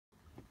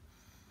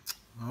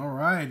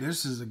right,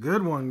 this is a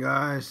good one,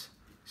 guys.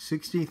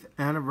 60th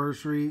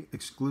anniversary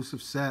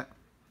exclusive set.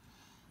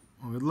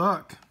 Well, good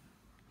luck.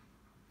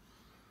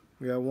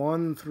 We got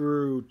 1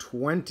 through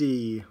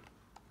 20.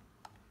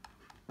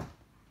 All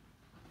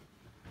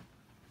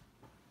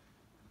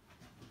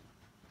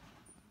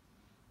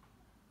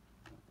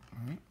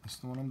right, that's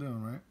the one I'm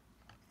doing, right?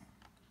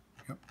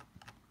 Yep.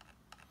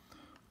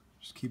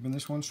 Just keeping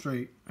this one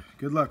straight.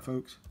 Good luck,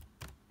 folks.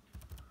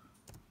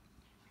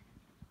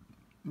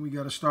 We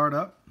got to start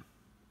up.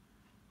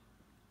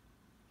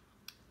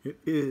 It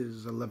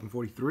is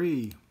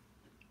 11:43.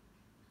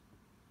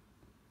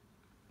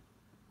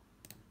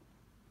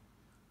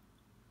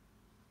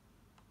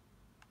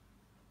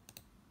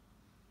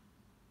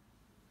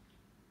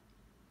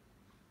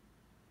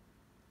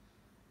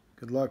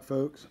 Good luck,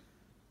 folks.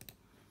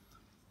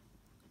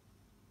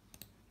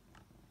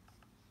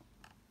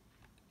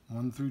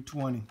 One through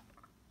 20.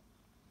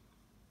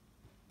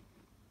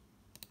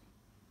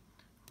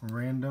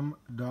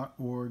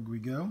 Random.org we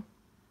go.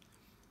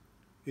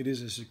 It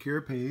is a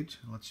secure page.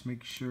 Let's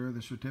make sure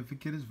the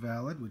certificate is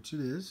valid, which it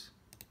is.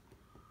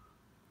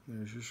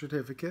 There's your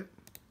certificate.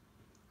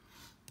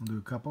 We'll do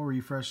a couple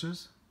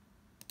refreshes.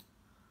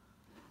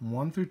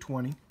 1 through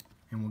 20,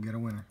 and we'll get a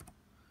winner.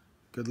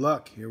 Good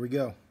luck. Here we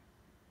go.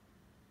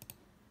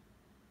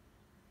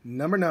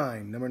 Number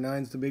 9. Number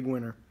 9's the big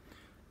winner.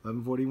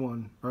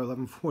 11:41 or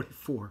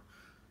 11:44.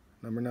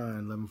 Number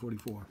 9,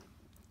 11:44.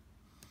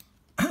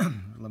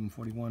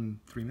 11:41,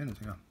 3 minutes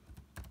ago.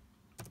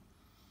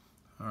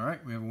 All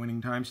right, we have a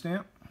winning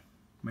timestamp.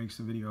 Makes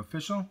the video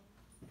official.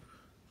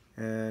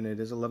 And it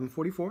is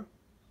 11:44.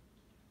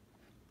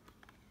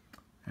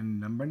 And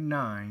number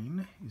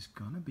 9 is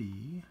going to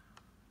be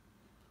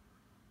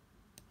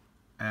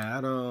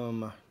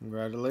Adam.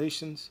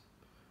 Congratulations.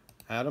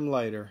 Adam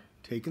Leiter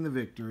taking the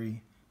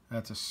victory.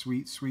 That's a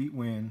sweet, sweet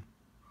win.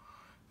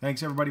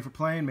 Thanks, everybody, for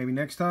playing. Maybe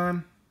next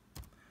time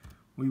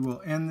we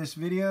will end this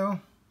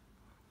video.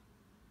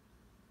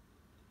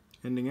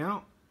 Ending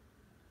out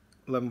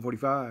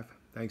 11:45.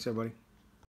 Thanks, everybody.